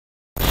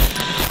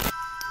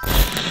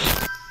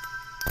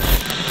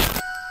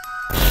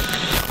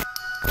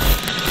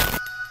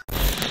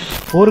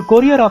ஒரு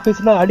கொரியர்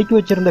ஆஃபீஸில் அடுக்கி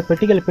வச்சிருந்த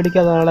பெட்டிகள்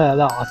பிடிக்காதனால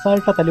அதை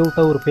அசால்ட்டாக தள்ளி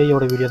விட்ட ஒரு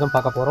பேயோட வீடியோ தான்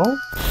பார்க்க போகிறோம்.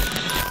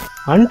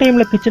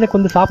 அன்டைமில் கிச்சனுக்கு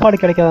வந்து சாப்பாடு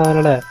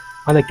கிடைக்காதனால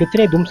அந்த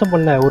கிச்சனை தும்சம்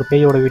பண்ண ஒரு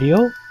பேயோட வீடியோ.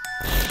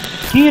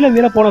 கீழே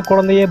வீர போன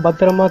குழந்தைய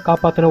பத்திரமா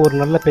காப்பாற்றின ஒரு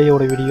நல்ல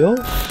பேயோட வீடியோ.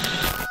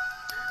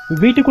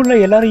 வீட்டுக்குள்ளே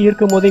எல்லாரும்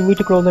இருக்கும் போதே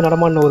வீட்டுக்குள்ளே வந்து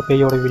நடமாடின ஒரு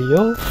பேயோட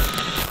வீடியோ.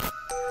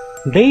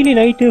 டெய்லி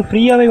நைட்டு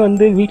ஃப்ரீயாகவே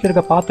வந்து வீட்டில்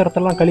இருக்க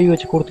பாத்திரத்தெல்லாம் கழுவி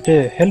வச்சு கொடுத்துட்டு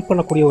ஹெல்ப்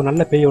பண்ணக்கூடிய ஒரு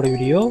நல்ல பேயோட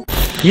வீடியோ.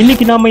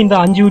 இன்னைக்கு நாம இந்த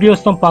 5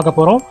 வீடியோஸ் தான் பார்க்க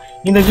போகிறோம்.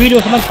 இந்த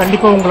வீடியோஸ் எல்லாம்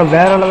கண்டிப்பாக உங்களை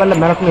வேற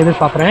லெவலில் மிரட்டணும்னு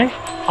எதிர்பார்க்குறேன்.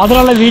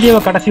 அதனால வீடியோவை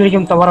கடைசி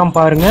வரைக்கும் தவறாம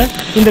பாருங்க.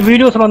 இந்த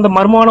வீடியோஸ்ல வந்த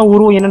மர்மமான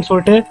உருவம் என்னன்னு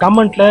சொல்லிட்டு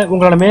கமெண்ட்ல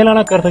உங்களோட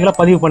மேலான கருத்துக்களை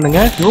பதிவு பண்ணுங்க.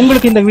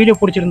 உங்களுக்கு இந்த வீடியோ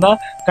பிடிச்சிருந்தா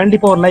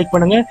கண்டிப்பா ஒரு லைக்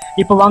பண்ணுங்க.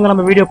 இப்போ வாங்க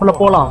நம்ம வீடியோக்குள்ள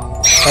போலாம்.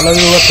 ஹலோ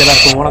வியூவர்ஸ்,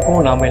 எல்லாருக்கும் வணக்கம்.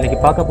 நாம இன்னைக்கு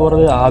பார்க்க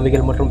போறது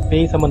ஆவிகள் மற்றும்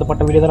பேய்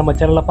சம்பந்தப்பட்ட வீடியோ தான் நம்ம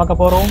சேனல்ல பார்க்க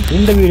போறோம்.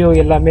 இந்த வீடியோ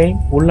எல்லாமே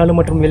உள்நாடு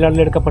மற்றும்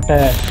வெளிநாடுல எடுக்கப்பட்ட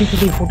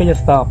CCTV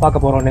ஃபுட்டேஜஸ் தான்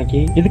பார்க்க போறோம்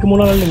இன்னைக்கு. இதுக்கு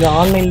முன்னாடி நீங்க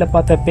ஆன்லைன்ல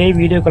பார்த்த பேய்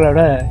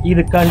வீடியோக்களோட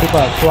இது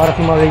கண்டிப்பா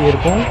சுவாரஸ்யமாவே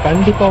இருக்கும்.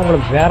 கண்டிப்பா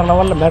உங்களுக்கு வேற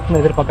லெவல்ல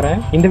மேட்ச்னு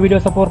எதிர்பார்க்கிறேன். இந்த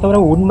வீடியோஸை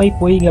பொறுத்தவரை உண்மை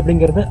போய்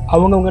அப்படிங்கிறது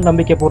அவங்கவுங்க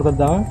நம்பிக்கை போறது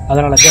தான்.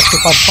 அதனால ஜஸ்ட்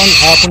ஃபார் ஃபன்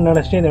அப்படின்னு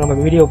நினைச்சிட்டு நம்ம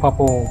வீடியோ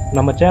பார்ப்போம்.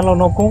 நம்ம சேனலை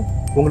நோக்கம்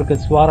உங்களுக்கு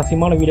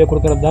சுவாரஸ்யமான வீடியோ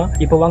கொடுக்கறது தான்.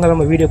 இப்போ வாங்க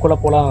நம்ம வீடியோக்குள்ள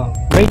போலாம்.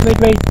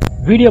 வெயிட்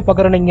வீடியோ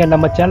பார்க்குற நீங்க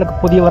நம்ம சேனலுக்கு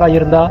புதியவராக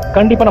இருந்தா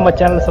கண்டிப்பா நம்ம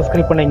சேனலை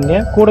சப்ஸ்கிரைப் பண்ணிங்க.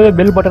 கூடவே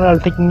பெல் பட்டன்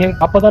அழுத்திக்கிங்க.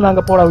 அப்பதான்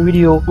நாங்க போட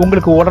வீடியோ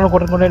உங்களுக்கு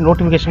உடனுக்குடன்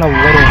நோட்டிபிகேஷனா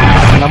வரும்.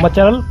 நம்ம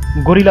சேனல்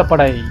கொரில்லா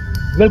படை.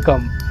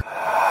 வெல்கம்.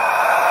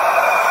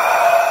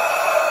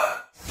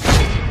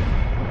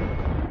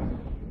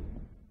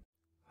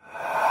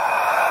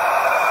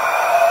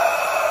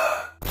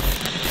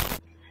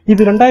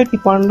 இது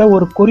 2012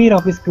 ஒரு கொரியர்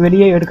ஆஃபீஸ்க்கு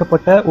வெளியே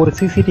எடுக்கப்பட்ட ஒரு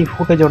CCTV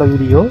ஃபுட்டேஜோட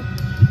வீடியோ.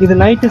 இது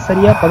நைட்டு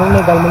சரியா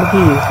 11:15 மணிக்கு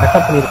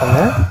ரெக்கார்ட் பண்ணியிருக்காங்க.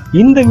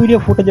 இந்த வீடியோ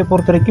ஃபுட்டேஜை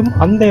பொறுத்த வரைக்கும்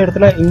அந்த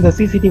இடத்துல இந்த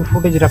CCTV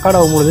ஃபுட்டேஜ் ரெக்கார்ட்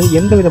ஆகும்போது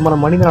எந்த விதமான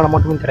மனித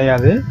நடமாட்டமும்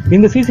கிடையாது.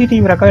 இந்த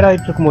CCTV ரெக்கார்ட்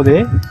ஆகிட்டு இருக்கும்போது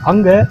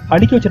அங்க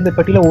அடுக்கி வச்சிருந்த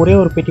பெட்டியில ஒரே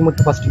ஒரு பெட்டி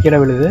மட்டும் ஃபர்ஸ்ட் கீழே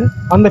விழுது.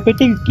 அந்த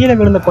பெட்டி கீழே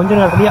விழுந்த கொஞ்ச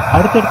நேரத்திலேயே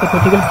அடுத்தடுத்த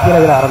பெட்டிகள் கீழே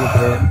விழ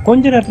ஆரம்பிக்குது.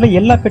 கொஞ்ச நேரத்துல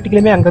எல்லா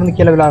பெட்டிகளுமே அங்கிருந்து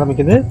கீழே விழ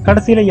ஆரம்பிக்குது.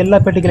 கடைசியில எல்லா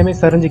பெட்டிகளுமே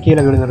சரிஞ்சு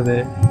கீழே விழுந்துருது.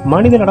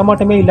 மனித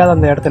நடமாட்டமே இல்லாத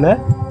அந்த இடத்துல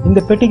இந்த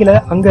பெட்டிகளை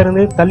அங்க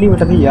இருந்து தள்ளி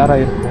விட்டது யாரா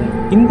இருக்கும்?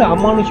 இந்த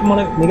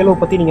அமானுஷமான நிகழ்வை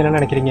பத்தி நீங்க என்ன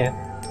நினைக்கிறீங்க?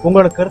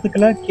 உங்களோட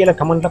கருத்துக்களை கீழே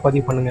கமெண்ட்ல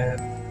பதிவு பண்ணுங்க.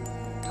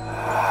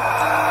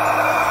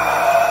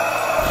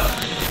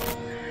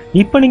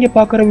 இப்ப நீங்க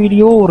பாக்குற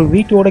வீடியோ ஒரு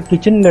வீட்டோட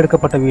கிச்சன்ல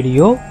எடுக்கப்பட்ட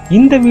வீடியோ.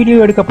 இந்த வீடியோ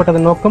எடுக்கப்பட்டது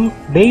நோக்கம்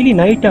டெய்லி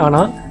நைட்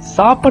ஆனா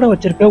சாப்பிட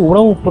வச்சிருக்க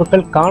உணவுப்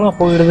பொருட்கள் காணா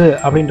போயிடுது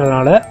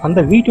அப்படின்றதுனால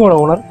அந்த வீட்டோட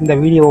ஓனர் இந்த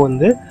வீடியோவை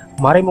வந்து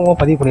மறைமுகமா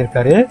பதிவு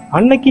பண்ணியிருக்காரு.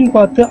 அன்னைக்குன்னு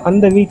பார்த்து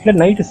அந்த வீட்டுல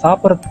நைட்டு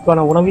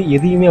சாப்பிடறதுக்கான உணவு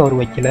எதையுமே அவர்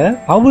வைக்கல.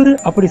 அவரு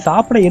அப்படி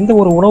சாப்பிட எந்த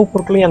ஒரு உணவுப்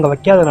பொருட்களையும் அங்க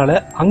வைக்காதனால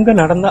அங்க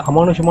நடந்த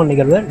அமானுஷமான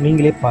நிகழ்வை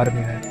நீங்களே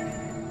பாருங்க.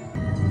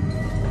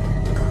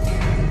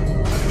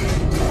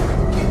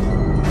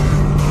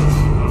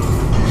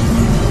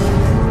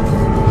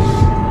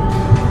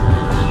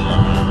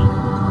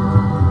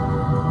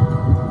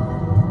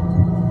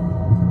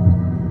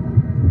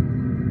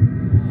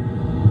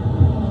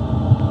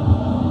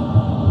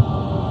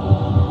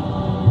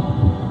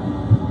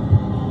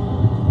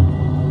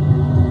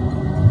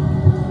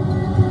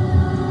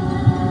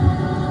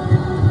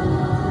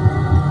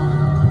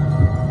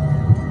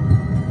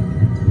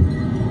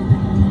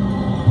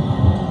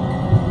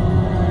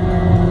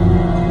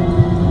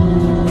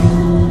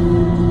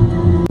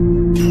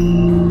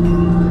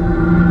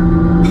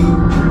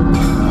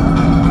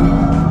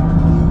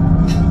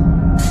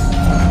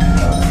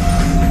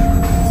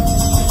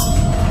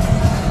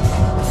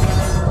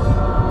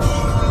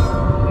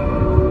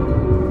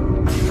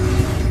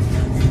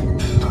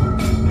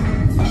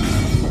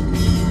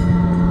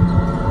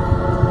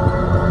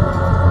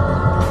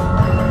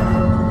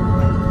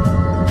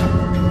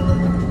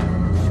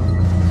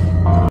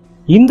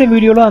 இந்த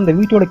வீடியோல அந்த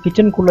வீட்டோட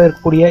கிச்சனுக்குள்ள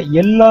இருக்கக்கூடிய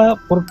எல்லா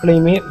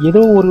பொருட்களையுமே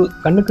ஏதோ ஒரு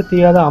கண்ணுக்கு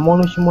தெரியாத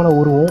அமானுஷமான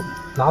உருவம்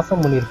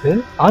நாசம் பண்ணிருக்கு.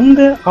 அந்த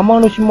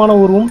அமானுஷமான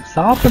உருவம்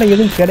சாப்பிட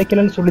எதுவும்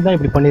கிடைக்கலன்னு சொல்லி தான்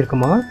இப்படி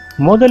பண்ணிருக்குமா?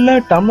 முதல்ல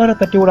டம்ளரை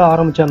தட்டி விட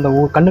ஆரம்பிச்ச அந்த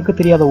கண்ணுக்கு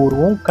தெரியாத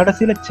உருவம்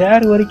கடைசியில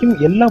சேர் வரைக்கும்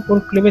எல்லா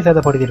பொருட்களையுமே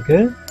சேதப்படுத்திருக்கு.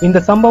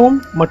 இந்த சம்பவம்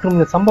மற்றும்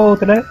இந்த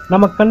சம்பவத்துல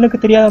நம்ம கண்ணுக்கு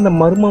தெரியாத அந்த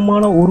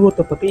மர்மமான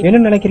உருவத்தை பத்தி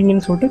என்ன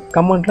நினைக்கிறீங்கன்னு சொல்லிட்டு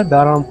கமெண்ட்ல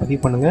தாராளம்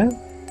பதிவு பண்ணுங்க.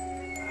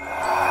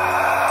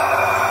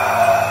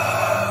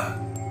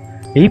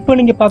 இப்ப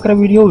நீங்க பாக்குற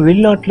வீடியோ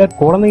வெளிநாட்டுல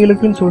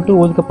குழந்தைகளுக்குன்னு சொல்லிட்டு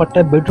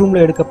ஒதுக்கப்பட்ட பெட்ரூம்ல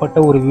எடுக்கப்பட்ட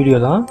ஒரு வீடியோ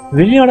தான்.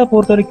 வெளிநாட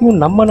பொறுத்த வரைக்கும்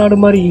நம்ம நாடு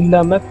மாதிரி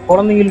இல்லாம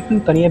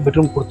குழந்தைகளுக்குன்னு தனியா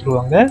பெட்ரூம்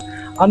கொடுத்துருவாங்க.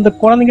 அந்த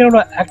குழந்தைங்களோட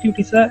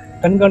ஆக்டிவிட்டிஸை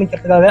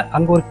கண்காணிக்கிறதுக்காக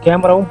அங்க ஒரு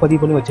கேமராவும் பதிவு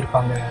பண்ணி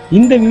வச்சிருப்பாங்க.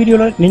 இந்த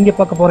வீடியோல நீங்க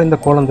பார்க்க போற இந்த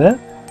குழந்தை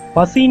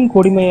பசியின்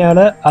கொடுமையால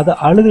அதை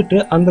அழுதுட்டு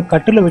அந்த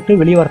கட்டில விட்டு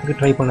வெளியே வரதுக்கு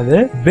ட்ரை பண்ணுது.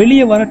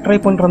 வெளியே வர ட்ரை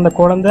பண்ற அந்த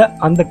குழந்தை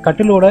அந்த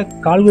கட்டிலோட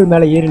கால்கள்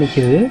மேல ஏறி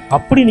நிக்குது.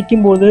 அப்படி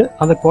நிக்கும் போது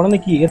அந்த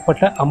குழந்தைக்கு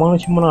ஏற்பட்ட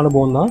அமானுஷமான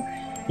அனுபவம் தான்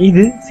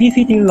இது.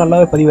 CCTV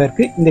நல்லாவே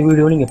பதிவாயிருக்கு. இந்த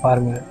வீடியோ நீங்க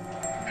பாருங்க.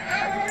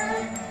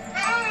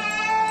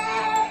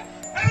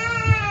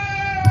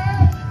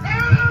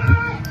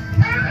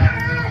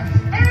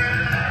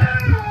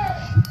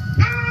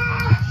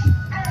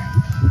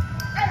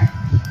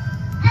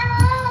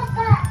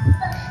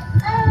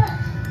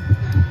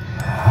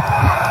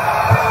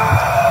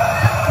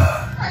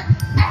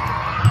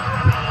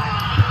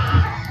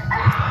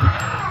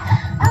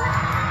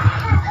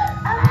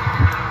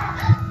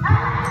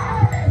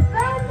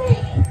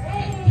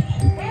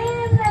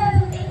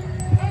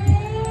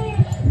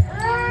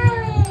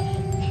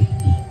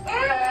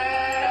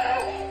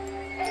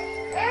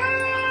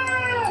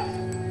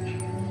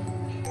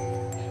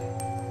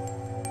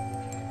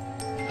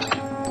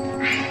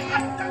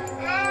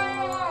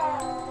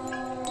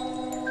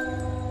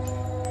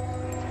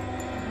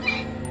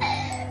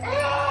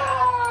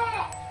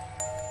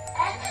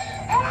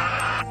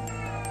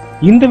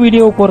 இந்த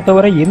வீடியோவை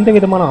பொறுத்தவரை எந்த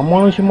விதமான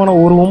அமானுஷமான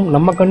உருவம்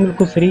நம்ம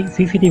கண்ணுக்கும் சரி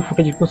சிசிடிவி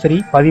ஃபுட்டேஜுக்கும் சரி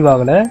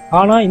பதிவாகல.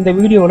 ஆனா இந்த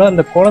வீடியோல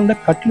அந்த குழந்தை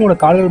கட்டிலோட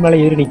கால்கள் மேல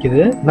ஏறி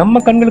நிக்குது.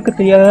 நம்ம கண்களுக்கு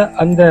தெரியாத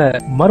அந்த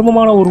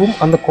மர்மமான உருவம்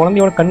அந்த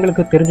குழந்தையோட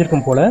கண்களுக்கு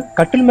தெரிஞ்சிருக்கும் போல.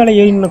 கட்டில் மேல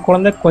ஏறி நின்ன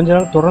குழந்தை கொஞ்ச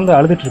நேரம் தொடர்ந்து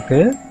அழுதுட்டு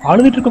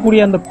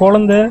இருக்கக்கூடிய அந்த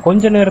குழந்தை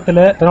கொஞ்ச நேரத்துல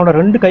தன்னோட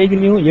 2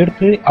 கைகளையும்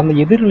எடுத்து அந்த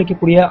எதிர்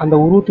நிற்கக்கூடிய அந்த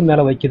உருவத்து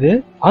மேல வைக்குது.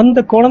 அந்த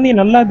குழந்தைய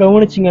நல்லா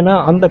கவனிச்சிங்கன்னா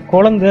அந்த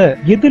குழந்தை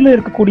எதிரில்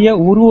இருக்கக்கூடிய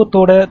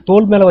உருவத்தோட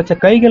தோல் மேல வச்ச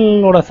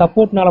கைகளோட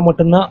சப்போர்ட்னால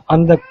மட்டும்தான்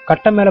அந்த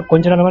கட்டை மேல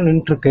கொஞ்ச நேரமா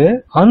நின்று இருக்கு.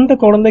 அந்த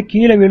குழந்தை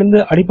கீழே விழுந்து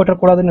அடிபட்ட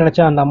கூடாதுன்னு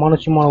நினைச்ச அந்த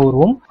அமானுஷமான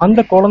உருவம்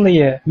அந்த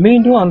குழந்தைய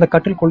மீண்டும் அந்த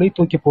கட்டிலுக்குள்ளே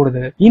தூக்கி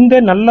போடுது.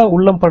 இந்த நல்ல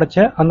உள்ளம்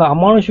படைச்ச அந்த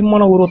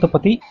அமானுஷமான உருவத்தை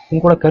பத்தி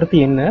உங்களோட கருத்து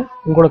என்ன?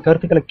 உங்களோட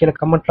கருத்துக்களை கீழே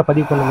கமெண்ட்ல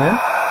பதிவு பண்ணுங்க.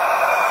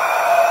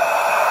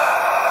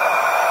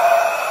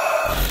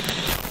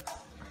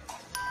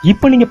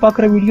 இப்ப நீங்க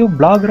பாக்குற வீடியோ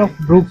பிளாகர் ஆஃப்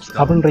ப்ரூக்ஸ்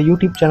அப்படின்ற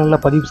யூடியூப் சேனல்ல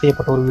பதிவு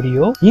செய்யப்பட்ட ஒரு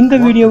வீடியோ. இந்த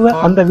வீடியோவை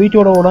அந்த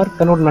வீட்டோட ஓனர்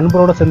தன்னோட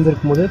நண்பரோட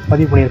சேர்ந்திருக்கும் போது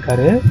பதிவு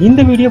பண்ணியிருக்காரு.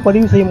 இந்த வீடியோ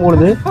பதிவு செய்யும்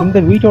பொழுது இந்த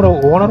வீட்டோட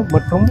ஓனர்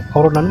மற்றும்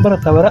அவரோட நண்பரை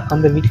தவிர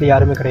அந்த வீட்டுல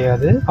யாருமே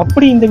கிடையாது.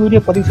 அப்படி இந்த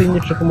வீடியோ பதிவு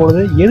செஞ்சுட்டு இருக்கும்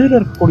பொழுது எதிர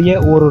இருக்கக்கூடிய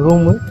ஒரு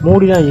ரூம்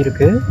மூடிதான்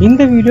இருக்கு.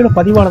 இந்த வீடியோல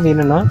பதிவானது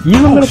என்னன்னா,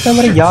 இவங்களை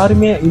தவிர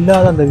யாருமே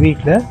இல்லாத அந்த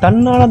வீட்டுல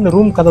தன்னால அந்த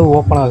ரூம் கதவு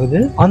ஓபன்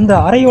ஆகுது. அந்த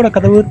அறையோட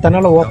கதவு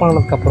தன்னால ஓபன்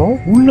ஆனதுக்கு அப்புறம்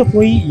உள்ள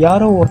போய்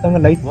யாரோ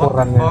ஒருத்தவங்க லைட்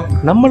போடுறாங்க.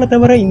 நம்மளை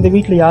தவிர இந்த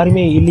வீட்டுல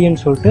யாருமே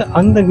இல்லையன்னு சொல்லிட்டு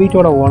அந்த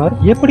வீட்டோட ஓனர்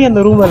எப்படி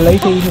அந்த ரூம்ல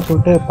லைட் எரியுதுன்னு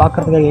சொல்லிட்டு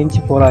பாக்குறதுக்காக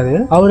எஞ்சி போறாரு.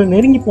 அவரு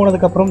நெருங்கி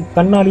போனதுக்கு அப்புறம்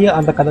தன்னாலேயே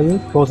அந்த கதவு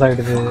க்ளோஸ்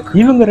ஆயிடுது.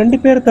 இவங்க 2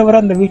 பேர்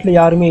தவிர அந்த வீட்டுல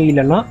யாருமே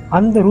இல்லைன்னா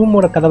அந்த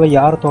ரூமோட கதவை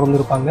யாரு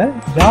திறந்துருப்பாங்க?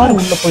 யாரு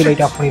உள்ள போய்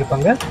லைட் ஆஃப்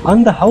பண்ணிருப்பாங்க?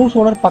 அந்த ஹவுஸ்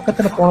ஓனர்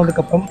பக்கத்துல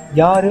போனதுக்கு அப்புறம்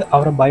யாரு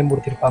அவரை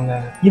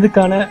பயமுறுத்திருப்பாங்க?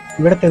 இதுக்கான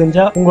விட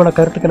தெரிஞ்சா உங்களோட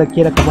கருத்துக்களை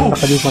கீழே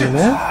கமெண்ட்ல பதிவு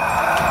பண்ணுங்க.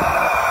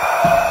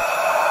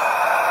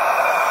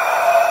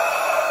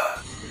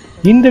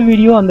 இந்த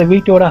வீடியோ அந்த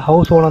வீட்டோட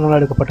ஹவுஸ் ஓனரால்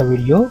எடுக்கப்பட்ட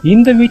வீடியோ.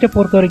 இந்த வீட்டை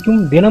பொறுத்த வரைக்கும்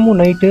தினமும்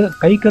நைட்டு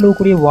கை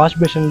கழுவக்கூடிய வாஷ்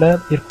பேஷன்ல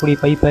இருக்கக்கூடிய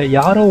பைப்பை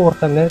யாரோ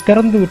ஒருத்தங்க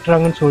திறந்து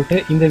விட்டுறாங்கன்னு சொல்லிட்டு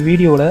இந்த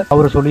வீடியோல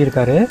அவர்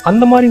சொல்லியிருக்காரு.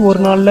 அந்த மாதிரி ஒரு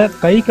நாள்ல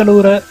கை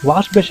கழுவுற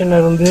வாஷ் பேஷன்ல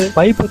இருந்து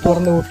பைப்பு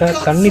திறந்து விட்ட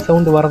தண்ணி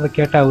சவுண்ட் வரதை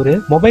கேட்ட அவரு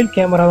மொபைல்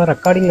கேமராவை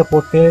ரெக்கார்டிங்ல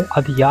போட்டு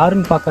அது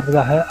யாருன்னு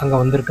பாக்குறதுக்காக அங்க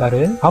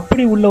வந்திருக்காரு.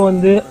 அப்படி உள்ள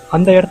வந்து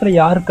அந்த இடத்துல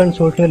யாருக்குன்னு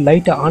சொல்லிட்டு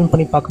லைட்டை ஆன்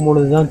பண்ணி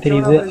பார்க்கும்பொழுதுதான்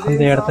தெரியுது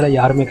அந்த இடத்துல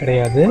யாருமே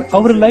கிடையாது.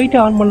 அவரு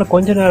லைட்டை ஆன் பண்ண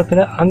கொஞ்ச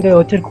நேரத்துல அங்க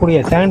வச்சிருக்க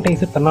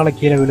சானிடைசர் தன்னால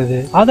கீழே விழுது.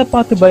 அதை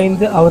பார்த்து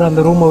பயந்து அவர்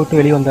அந்த ரூமை விட்டு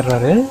வெளியே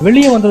வந்துடுறாரு.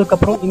 வெளியே வந்ததுக்கு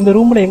அப்புறம் இந்த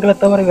ரூம்ல எங்களை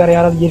தவிர வேற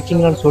யாராவது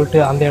இருக்கீங்களான்னு சொல்லிட்டு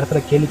அந்த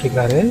இடத்துல கேள்வி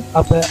கேட்கிறாரு.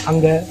 அப்ப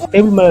அங்க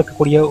டேபிள் மேல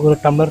இருக்கக்கூடிய ஒரு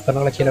டம்ளர்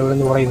தன்னால கீழே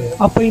விழுந்து உடையுது.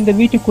 அப்ப இந்த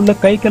வீட்டுக்குள்ள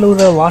கை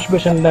கழுவுற வாஷ்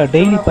பேஷன்ல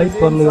டெய்லி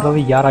பைப்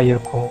வந்துடுறது யாரா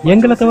இருக்கும்?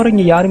 எங்களை தவிர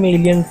இங்க யாருமே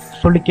இல்லையான்னு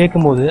சொல்லி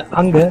கேட்கும் போது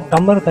அங்க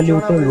டம்ளர் தள்ளி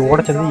விட்டு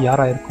உடைச்சது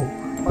யாரா இருக்கும்?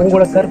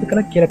 உங்களோட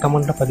கருத்துக்களை கீழே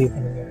கமெண்ட்ல பதிவு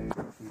பண்ணுங்க.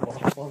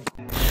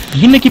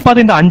 இன்னைக்கு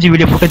பார்த்து இந்த 5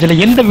 வீடியோ ஃபுட்டேஜ்ல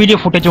எந்த வீடியோ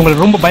ஃபுட்டேஜ்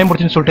உங்களுக்கு ரொம்ப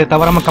பயன்படுத்துன்னு சொல்லிட்டு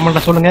தவறாம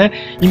கமெண்ட்ல சொல்லுங்க.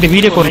 இந்த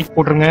வீடியோக்கு ஒரு லைக்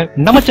போட்டுருங்க.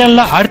 நம்ம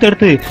சேனல்ல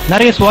அடுத்தடுத்து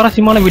நிறைய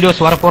சுவாரஸ்யமான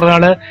வீடியோஸ் வர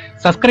போறதுனால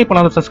சப்ஸ்கிரைப்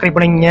பண்ணாத சப்ஸ்கிரைப்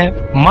பண்ணிக்கங்க.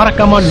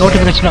 மறக்காம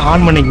நோட்டிபிகேஷன்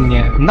ஆன்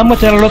பண்ணிக்கங்க. நம்ம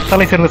சேனலோட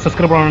தலை சேர்ந்து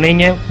சப்ஸ்கிரைப்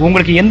பண்ணீங்க.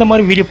 உங்களுக்கு எந்த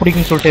மாதிரி வீடியோ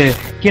பிடிக்கும்னு சொல்லிட்டு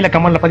கீழே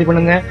கமெண்ட்ல பதிவு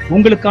பண்ணுங்க.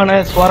 உங்களுக்கான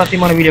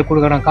சுவாரஸ்யமான வீடியோ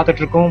கொடுக்க நான்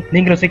காத்துட்டு இருக்கோம்.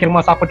 நீங்களும்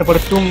சீக்கிரமா சாப்பிட்டு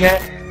படுத்துங்க.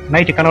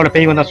 நைட்டு கனவுல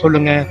பேய் வந்தா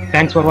சொல்லுங்க.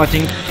 தேங்க்ஸ் ஃபார்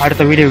வாட்சிங்.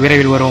 அடுத்த வீடியோ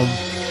விரைவில் வரும்.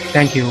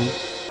 தேங்க்யூ.